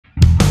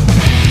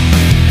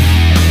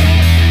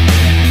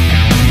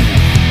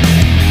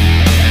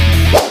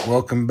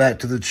Welcome back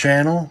to the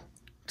channel.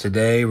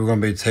 Today we're going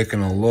to be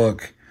taking a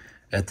look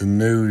at the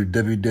new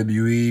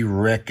WWE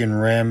Wrekkin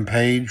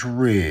Rampage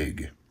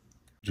rig.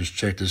 Just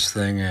check this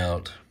thing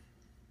out.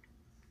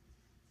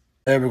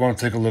 Today we're going to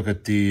take a look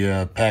at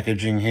the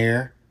packaging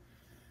here,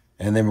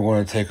 and then we're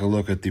going to take a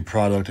look at the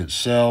product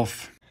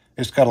itself.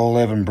 It's got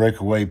 11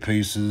 breakaway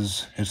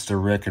pieces. It's the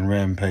Wrekkin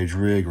Rampage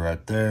rig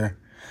right there.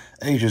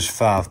 Ages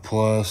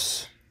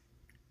 5+,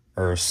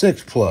 or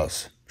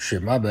 6+.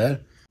 Shit, my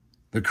bad.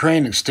 The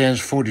crane extends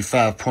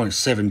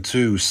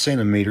 45.72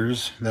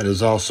 centimeters. That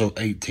is also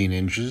 18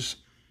 inches.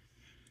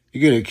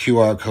 You get a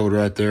QR code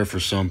right there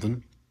for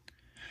something.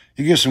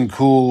 You get some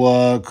cool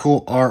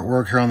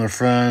artwork here on the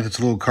front. It's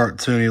a little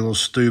cartoony, a little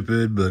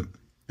stupid, but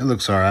it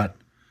looks all right.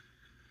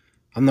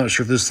 I'm not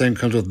sure if this thing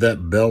comes with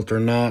that belt or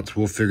not.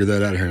 We'll figure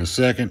that out here in a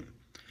second.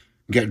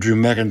 You got Drew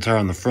McIntyre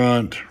on the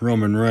front,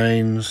 Roman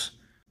Reigns.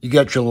 You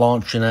got your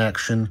launch in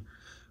action.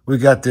 We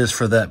got this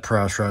for that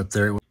price right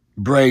there.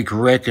 Break,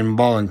 wrecking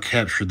ball, and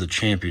capture the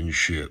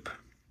championship.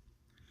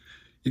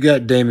 You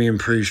got Damian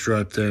Priest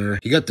right there.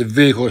 You got the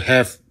vehicle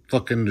half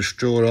fucking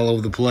destroyed all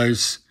over the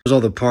place. There's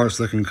all the parts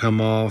that can come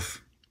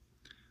off.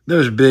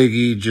 There's Big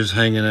E just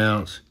hanging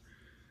out.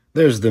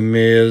 There's The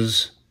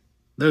Miz.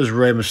 There's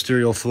Rey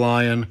Mysterio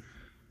flying.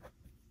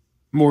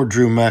 More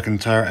Drew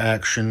McIntyre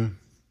action.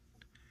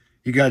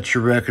 You got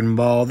your wrecking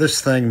ball.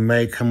 This thing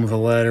may come with a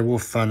ladder. We'll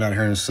find out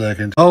here in a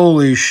second.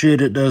 Holy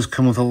shit, it does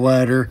come with a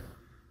ladder.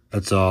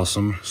 That's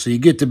awesome. So you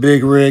get the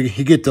big rig,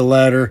 you get the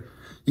ladder,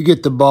 you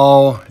get the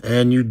ball,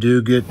 and you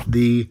do get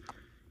the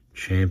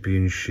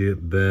championship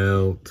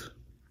belt.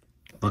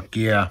 Fuck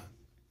yeah.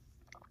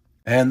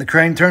 And the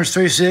crane turns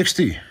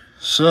 360.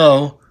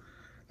 So,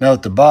 now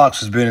that the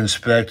box has been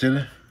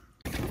inspected,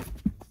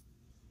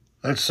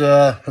 let's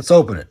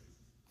open it.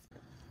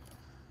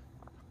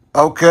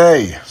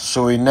 Okay,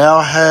 so we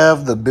now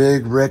have the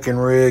big wrecking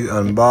rig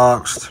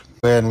unboxed.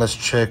 And let's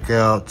just check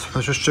out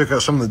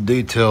some of the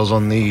details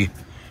on the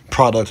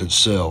product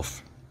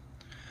itself.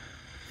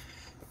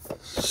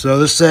 So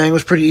this thing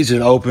was pretty easy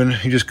to open.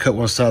 You just cut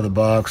one side of the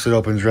box, it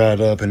opens right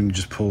up and it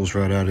just pulls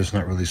right out. It's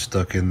not really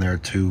stuck in there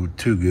too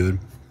good.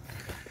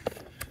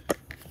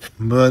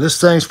 But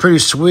this thing's pretty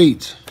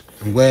sweet.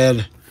 I'm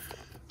glad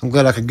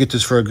I could get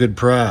this for a good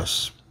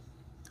price.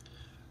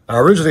 I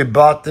originally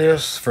bought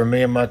this for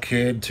me and my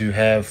kid to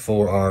have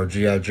for our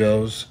G.I.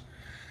 Joes.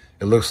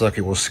 It looks like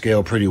it will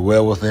scale pretty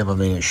well with them. I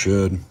mean, it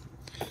should.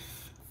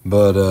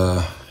 But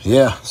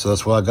yeah, so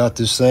that's why I got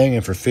this thing,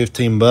 and for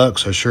 15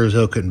 bucks, I sure as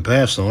hell couldn't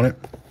pass on it.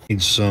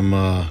 Needs some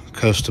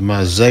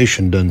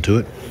customization done to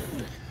it.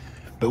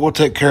 But we'll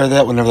take care of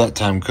that whenever that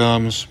time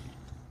comes.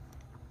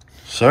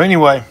 So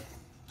anyway,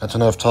 that's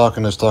enough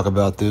talking. Let's talk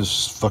about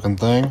this fucking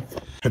thing.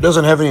 It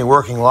doesn't have any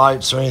working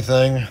lights or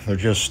anything. They're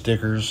just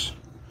stickers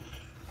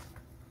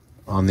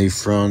on the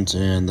front,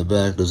 and the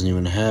back doesn't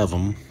even have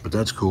them, but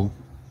that's cool.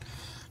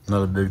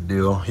 Not a big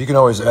deal. You can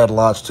always add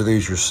lights to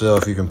these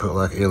yourself. You can put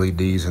like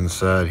LEDs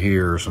inside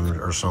here or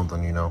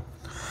something, you know,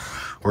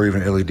 or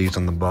even LEDs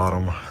on the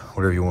bottom,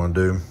 whatever you want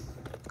to do.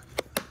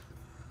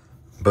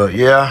 But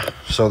yeah,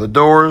 so the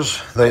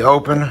doors, they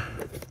open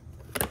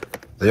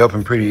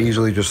pretty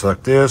easily, just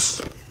like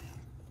this.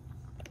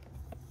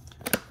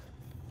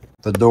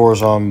 The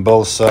doors on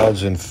both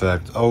sides, in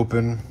fact,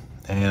 open,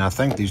 and I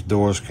think these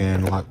doors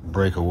can like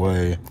break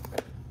away.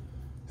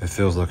 It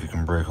feels like it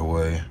can break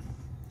away.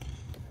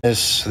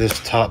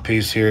 This top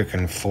piece here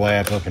can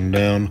flap up and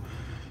down.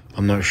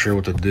 I'm not sure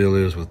what the deal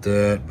is with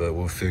that, but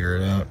we'll figure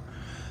it out.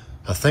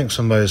 I think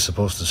somebody's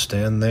supposed to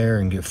stand there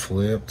and get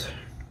flipped.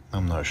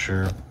 I'm not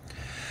sure.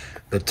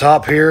 The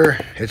top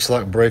here, it's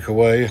like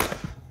breakaway.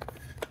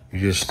 You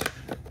just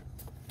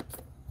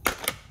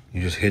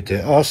hit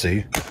that. Oh, I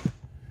see.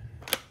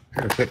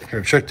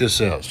 Here, check this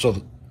out.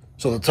 So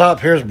the top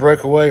here is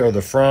breakaway, or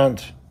the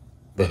front,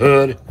 the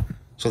hood.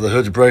 So the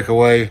hood's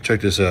breakaway. Check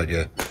this out,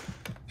 yeah.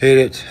 Hit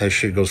it, that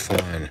shit goes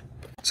flying.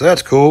 So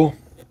that's cool.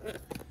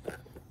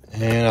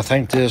 And I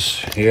think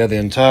this, yeah, the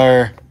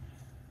entire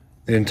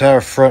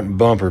front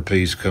bumper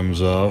piece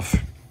comes off.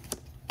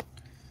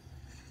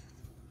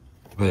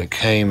 But it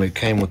came with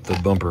the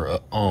bumper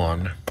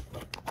on.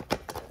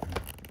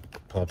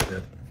 Pop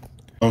that.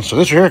 So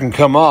this here can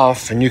come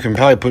off, and you can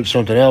probably put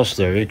something else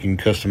there. You can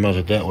customize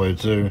it that way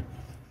too.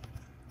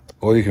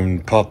 Or you can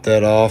pop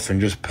that off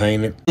and just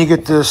paint it. You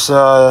get this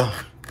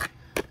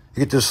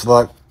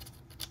like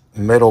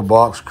metal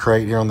box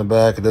crate here on the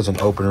back. It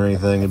doesn't open or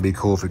anything. It'd be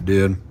cool if it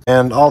did.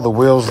 And all the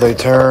wheels, they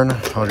turn.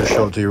 I'll just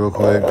show it to you real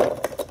quick.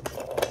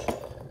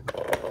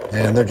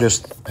 And they're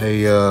just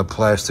a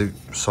plastic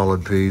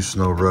solid piece,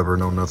 no rubber,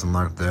 no nothing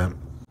like that.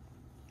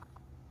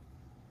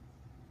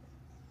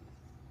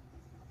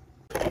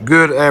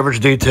 Good average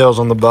details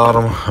on the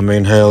bottom. I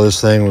mean, hell, this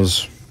thing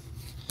was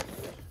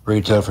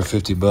retail for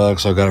 50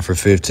 bucks. I got it for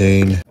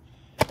 15.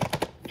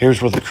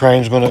 Here's where the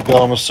crane's gonna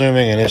go, I'm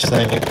assuming, and this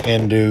thing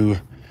can do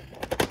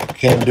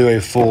a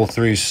full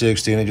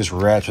 360, and it just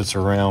ratchets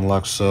around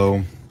like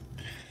so.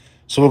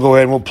 So we'll go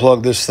ahead and we'll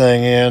plug this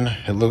thing in.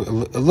 It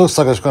looks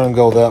like it's going to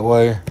go that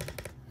way.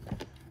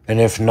 And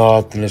if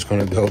not, then it's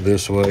going to go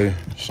this way,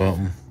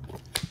 something.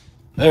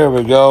 There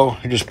we go.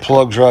 It just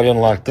plugs right in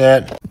like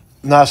that.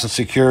 Nice and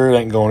secure, it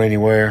ain't going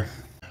anywhere.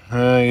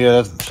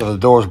 Yeah, so the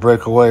doors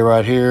break away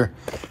right here.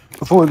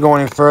 Before we go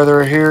any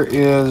further, here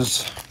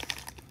is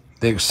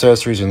the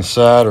accessories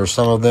inside, or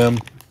some of them.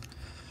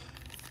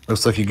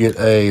 Looks like you get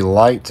a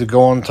light to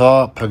go on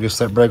top. I guess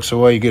that breaks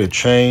away. You get a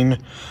chain.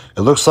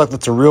 It looks like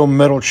that's a real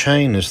metal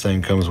chain this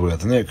thing comes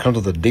with. And then it comes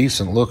with a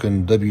decent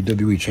looking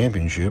WWE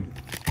Championship.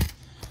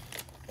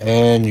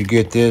 And you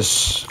get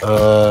this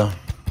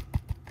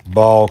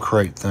ball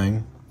crate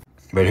thing.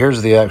 But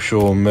here's the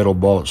actual metal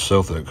ball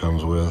itself that it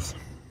comes with.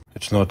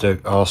 It's not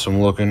that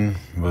awesome looking,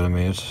 but I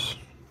mean, it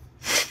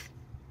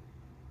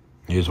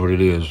is what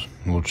it is.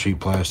 A little cheap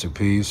plastic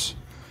piece.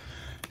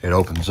 It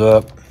opens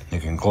up.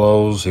 It can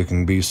close. It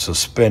can be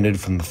suspended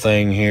from the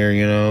thing here,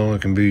 you know.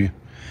 It can be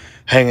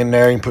hanging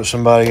there. You can put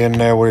somebody in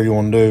there, whatever you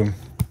want to do.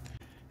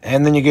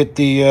 And then you get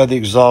the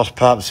exhaust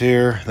pipes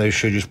here. They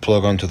should just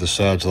plug onto the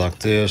sides like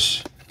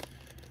this.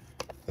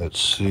 Let's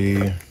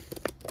see.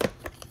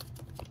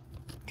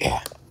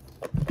 Yeah.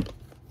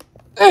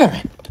 Damn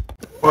it.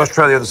 Well, let's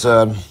try the other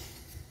side.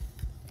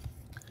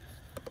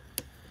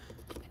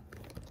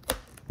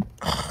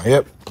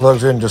 Yep,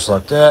 plugs in just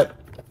like that.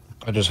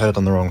 I just had it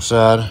on the wrong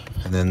side.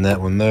 And then that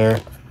one there.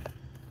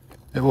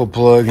 It will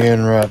plug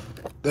in right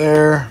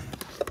there.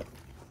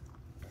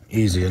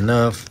 Easy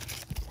enough.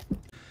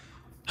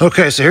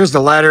 Okay, so here's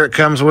the ladder it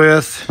comes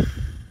with.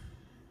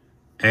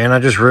 And I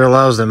just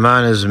realized that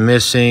mine is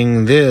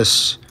missing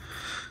this.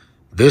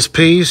 This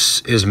piece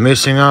is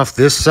missing off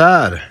this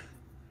side.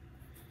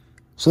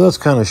 So that's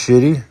kind of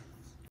shitty.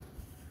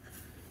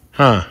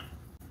 Huh.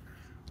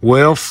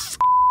 Well,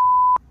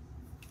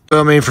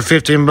 I mean, for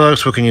 15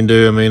 bucks, what can you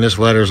do? I mean, this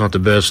ladder is not the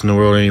best in the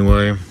world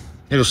anyway.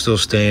 It'll still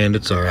stand.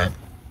 It's all right.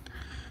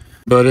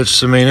 But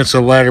it's, I mean, it's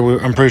a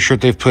ladder I'm pretty sure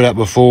they've put out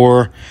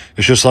before.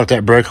 It's just like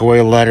that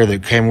breakaway ladder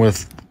that came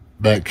with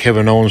that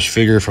Kevin Owens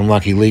figure from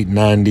like Elite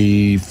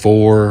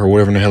 94 or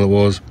whatever in the hell it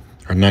was,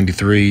 or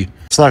 93.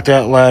 It's like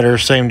that ladder,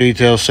 same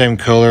details, same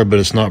color, but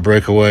it's not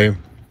breakaway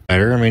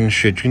ladder. I mean,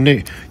 shit,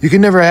 you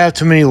can never have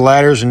too many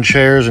ladders and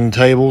chairs and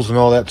tables and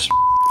all that.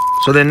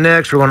 So then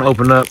next, we're going to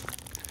open up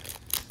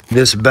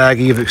this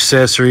baggie of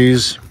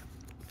accessories.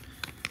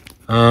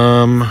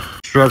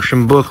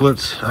 Instruction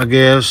booklets, I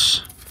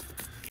guess.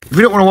 If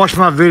you don't want to watch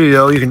my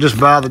video, you can just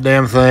buy the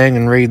damn thing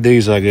and read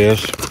these, I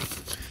guess.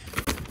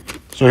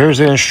 So here's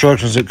the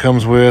instructions it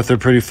comes with. They're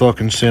pretty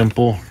fucking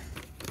simple.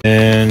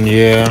 And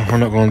yeah, we're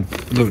not going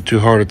to look too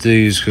hard at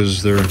these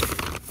because they're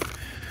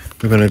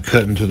going to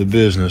cut into the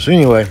business.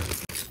 Anyway,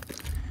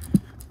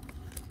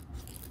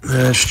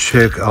 let's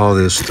check all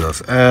this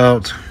stuff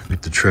out.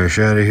 Get the trash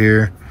out of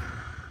here.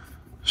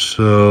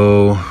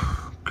 So,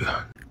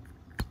 God,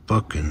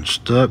 fucking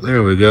stuck.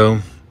 There we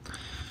go.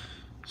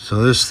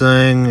 So this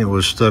thing, it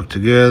was stuck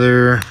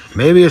together.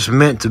 Maybe it's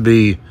meant to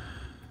be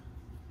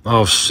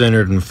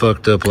off-centered and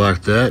fucked up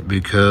like that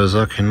because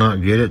I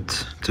cannot get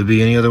it to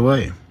be any other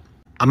way.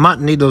 I might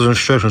need those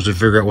instructions to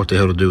figure out what the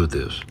hell to do with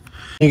this.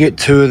 You get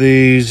two of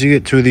these. You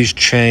get two of these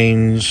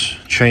chain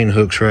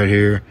hooks right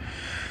here.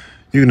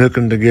 You can hook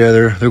them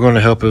together. They're going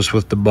to help us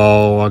with the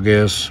ball, I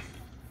guess.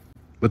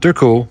 But they're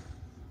cool.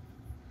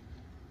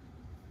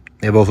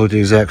 They both look the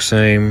exact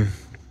same.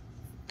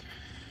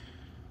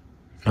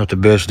 Not the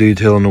best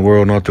detail in the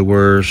world, not the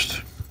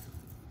worst.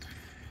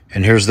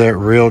 And here's that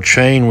real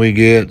chain we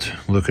get,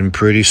 looking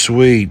pretty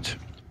sweet.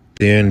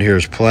 The end here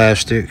is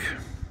plastic.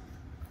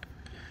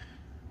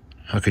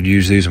 I could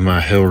use these in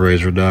my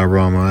Hellraiser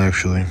diorama,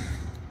 actually.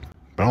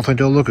 But I don't think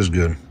they'll look as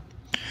good.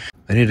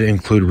 They need to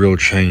include real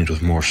chains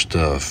with more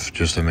stuff.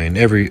 Just, I mean,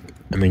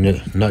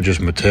 not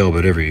just Mattel,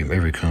 but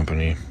every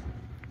company.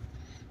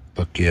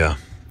 But yeah.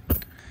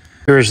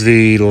 Here's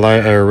the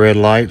red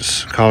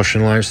lights,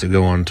 caution lights that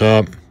go on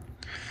top.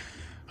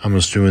 I'm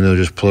assuming they'll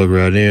just plug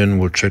right in.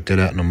 We'll check that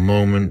out in a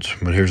moment.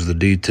 But here's the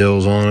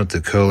details on it,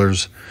 the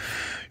colors.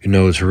 You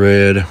know it's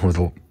red where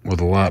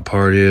the light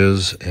part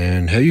is.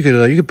 And hell, you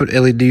could put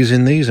LEDs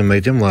in these and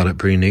make them light up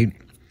pretty neat.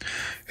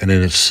 And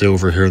then it's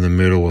silver here in the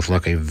middle with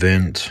like a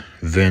vent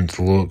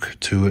look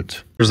to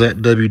it. There's that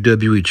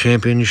WWE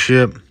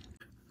Championship.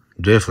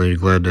 Definitely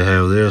glad to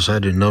have this. I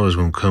didn't know it was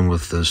going to come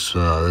with this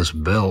this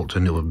belt,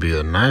 and it would be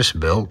a nice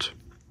belt.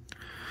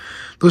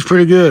 Looks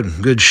pretty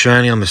good. Good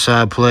shiny on the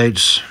side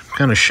plates.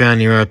 Kind of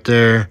shiny right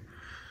there.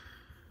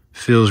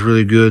 Feels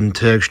really good and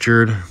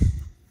textured.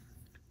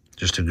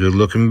 Just a good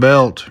looking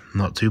belt.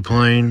 Not too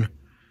plain.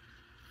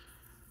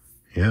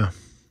 Yeah.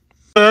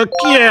 Fuck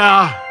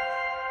yeah!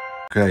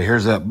 Okay,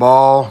 here's that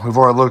ball we've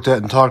already looked at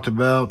and talked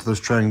about. Let's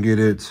try and get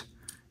it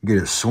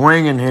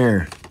swinging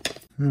here.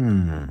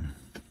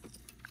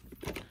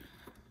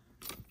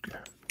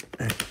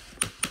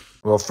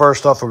 Well,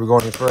 first off, before we go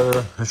any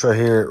further, this right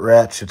here, it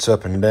ratchets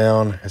up and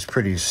down. It's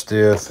pretty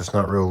stiff. It's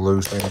not real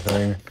loose or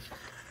anything.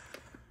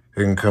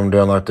 It can come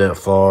down like that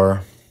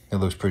far. It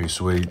looks pretty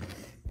sweet.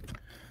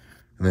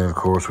 And then, of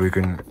course, we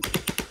can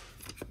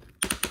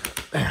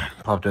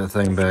pop that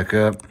thing back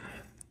up.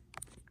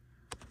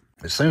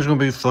 This thing's gonna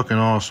be fucking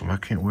awesome. I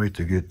can't wait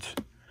to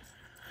get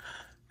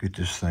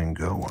this thing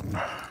going.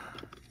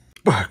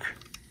 Fuck.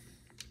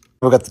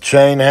 We got the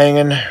chain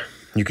hanging.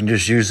 You can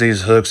just use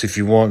these hooks if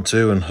you want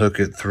to and hook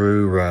it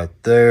through right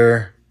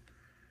there.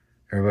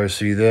 Everybody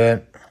see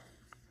that?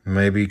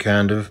 Maybe,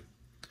 kind of.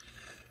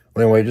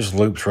 Well, anyway, it just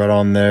loops right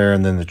on there,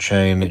 and then the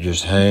chain, it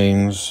just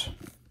hangs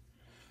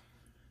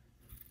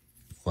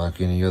like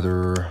any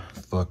other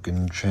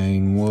fucking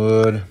chain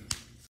would.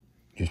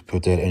 Just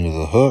put that into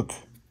the hook,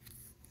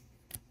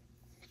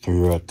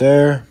 through right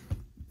there,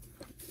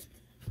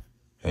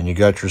 and you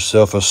got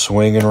yourself a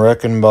swinging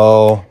wrecking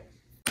ball.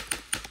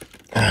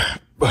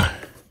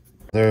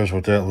 There's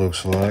what that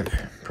looks like.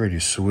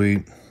 Pretty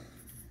sweet.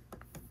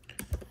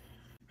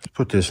 Let's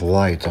put this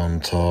light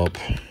on top.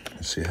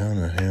 Let's see, how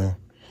in the hell?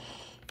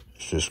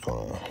 It's just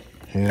gonna,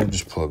 yeah, it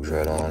just plugs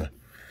right on.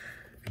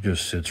 It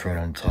just sits right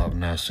on top,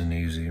 nice and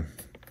easy.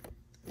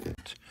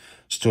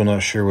 Still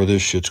not sure where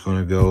this shit's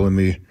gonna go. Let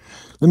me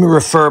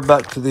refer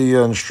back to the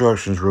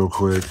instructions real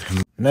quick.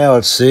 Now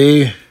let's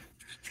see.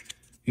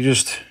 You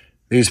just,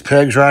 these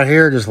pegs right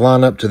here just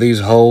line up to these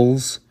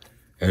holes,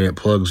 and it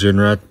plugs in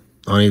right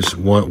on each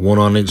one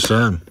on each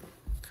side.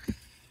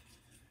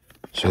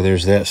 So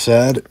there's that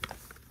side,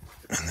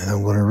 and then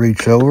I'm gonna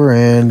reach over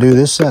and do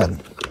this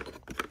side.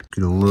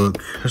 Get a look.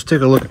 Let's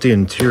take a look at the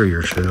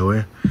interior, shall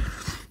we?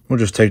 We'll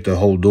just take the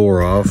whole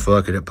door off.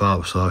 Fuck it, it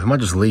pops off. I might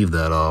just leave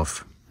that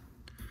off.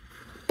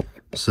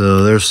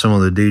 So there's some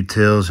of the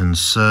details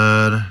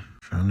inside.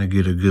 Trying to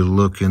get a good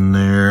look in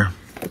there.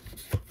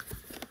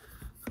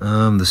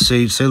 The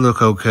seats, they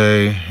look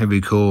okay. It'd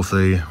be cool if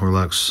they were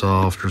like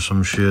soft or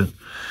some shit.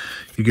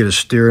 You get a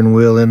steering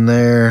wheel in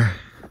there.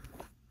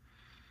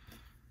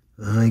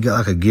 You got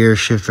like a gear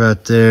shift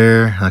right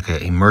there, like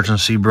an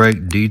emergency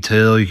brake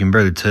detail. You can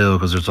barely tell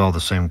because it's all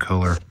the same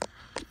color.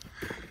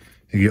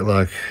 You get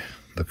like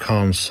the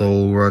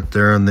console right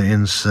there on the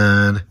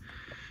inside.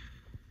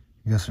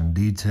 You got some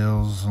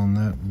details on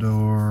that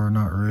door.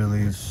 Not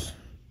really. It's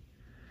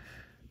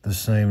the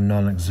same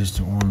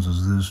non-existent ones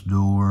as this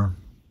door.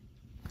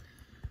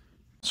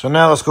 So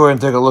now let's go ahead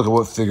and take a look at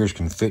what figures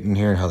can fit in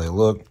here and how they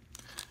look.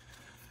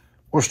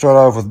 We'll start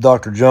off with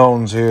Dr.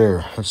 Jones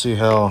here. Let's see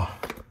how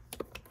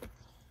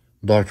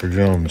Dr.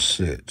 Jones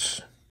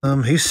sits.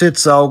 He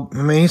sits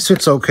he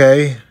sits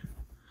okay.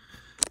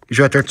 He's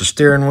right there at the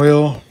steering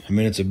wheel. I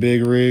mean, it's a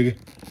big rig.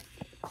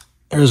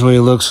 Here's what he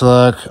looks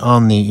like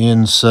on the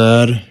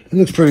inside. It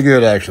looks pretty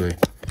good, actually.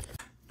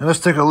 Now let's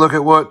take a look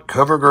at what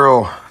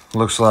CoverGirl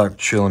looks like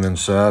chilling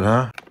inside,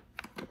 huh?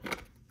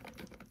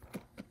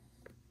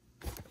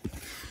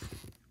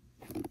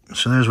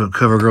 So there's what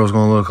CoverGirl's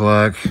gonna look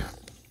like.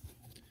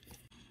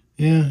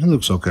 Yeah, it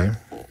looks okay.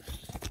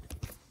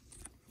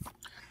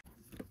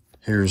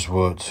 Here's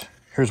what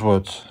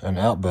an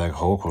Outback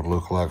Hulk would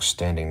look like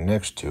standing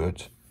next to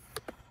it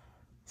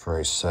for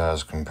a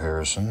size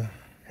comparison,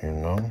 you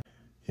know.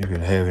 You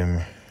could have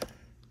him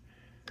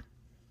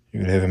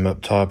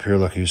up top here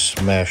like he's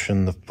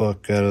smashing the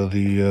fuck out of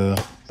the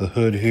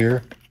hood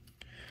here.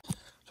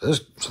 So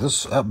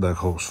this Outback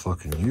Hulk's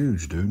fucking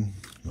huge, dude.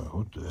 Like,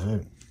 what the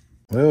heck?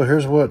 Well,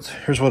 here's what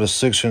a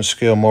 6-inch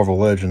scale Marvel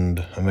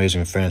Legend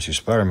Amazing Fantasy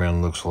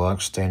Spider-Man looks like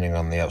standing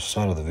on the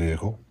outside of the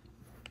vehicle.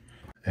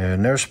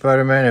 And there's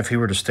Spider-Man if he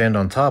were to stand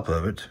on top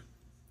of it.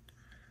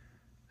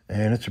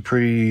 And it's a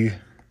pretty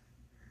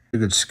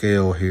good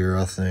scale here,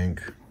 I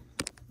think.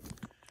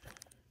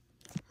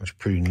 It's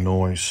pretty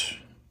nice.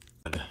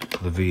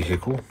 The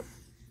vehicle.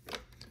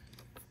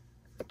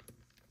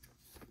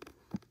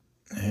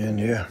 And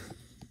yeah.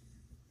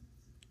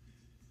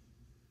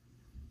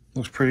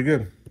 Looks pretty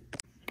good.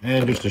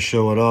 And just to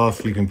show it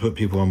off, you can put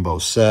people on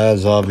both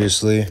sides,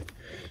 obviously.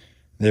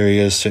 There he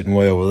is sitting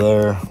way over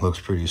there. Looks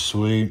pretty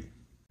sweet.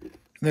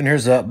 Then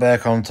here's that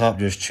back on top,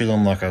 just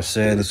chilling like I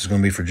said. This is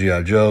going to be for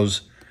G.I.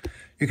 Joes.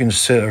 You can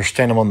sit or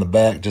stand them on the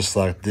back just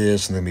like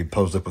this and then be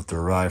posed up with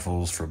their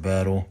rifles for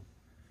battle.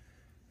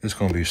 It's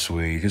going to be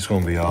sweet. It's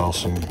going to be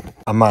awesome.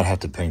 I might have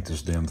to paint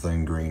this damn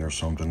thing green or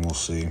something. We'll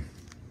see.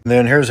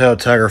 Then here's how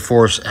Tiger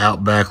Force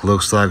Outback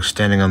looks like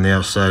standing on the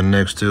outside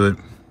next to it.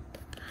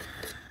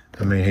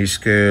 I mean, he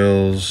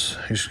scales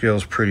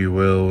pretty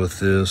well with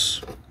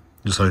this,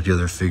 just like the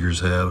other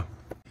figures have.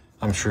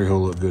 I'm sure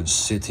he'll look good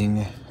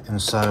sitting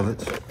inside of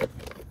it.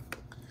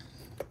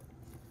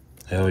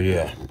 Hell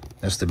yeah.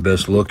 That's the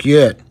best look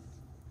yet.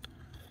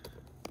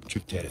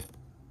 Check that out.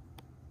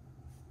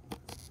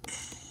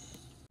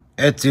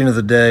 At the end of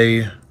the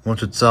day,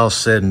 once it's all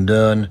said and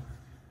done,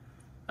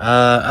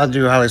 I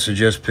do highly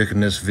suggest picking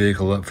this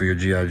vehicle up for your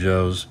G.I.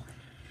 Joes.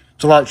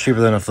 It's a lot cheaper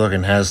than a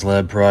fucking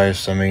HasLab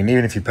price. I mean,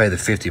 even if you pay the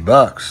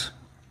 $50,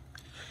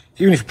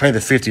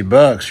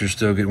 you're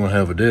still getting one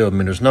hell of a deal. I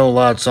mean, there's no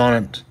lights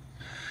on it,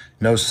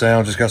 no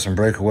sound, just got some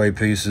breakaway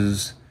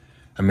pieces.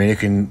 I mean,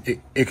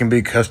 it can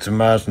be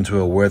customized into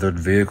a weathered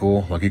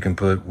vehicle. Like, you can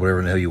put whatever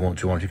in the hell you want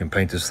to on it. You can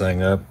paint this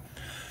thing up.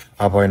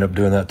 I'll probably end up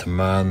doing that to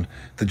mine.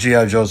 The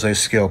G.I. Joes, they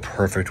scale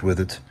perfect with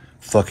it.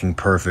 Fucking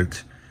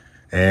perfect.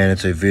 And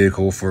it's a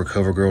vehicle for a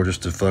CoverGirl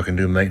just to fucking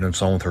do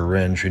maintenance on with her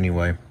wrench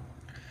anyway.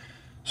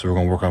 So we're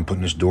gonna work on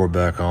putting this door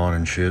back on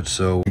and shit.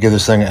 So give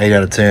this thing an 8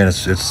 out of 10.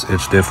 It's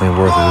definitely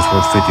worth it. It's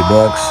worth 50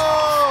 bucks.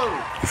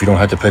 If you don't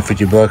have to pay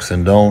 50 bucks,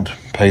 then don't.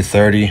 Pay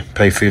 30,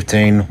 pay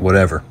 15,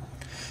 whatever.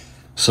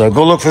 So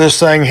go look for this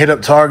thing. Hit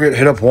up Target,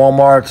 hit up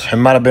Walmart. It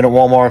might have been at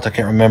Walmart, I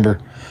can't remember.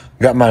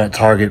 Got mine at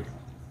Target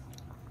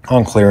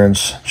on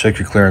clearance. Check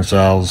your clearance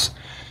aisles.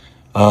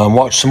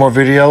 Watch some more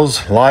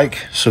videos.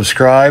 Like,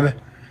 subscribe,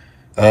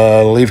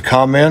 leave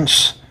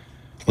comments.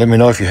 Let me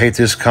know if you hate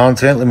this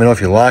content. Let me know if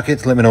you like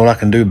it. Let me know what I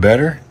can do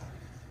better.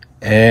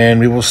 And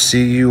we will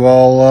see you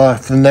all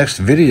for the next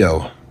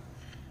video.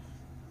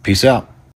 Peace out.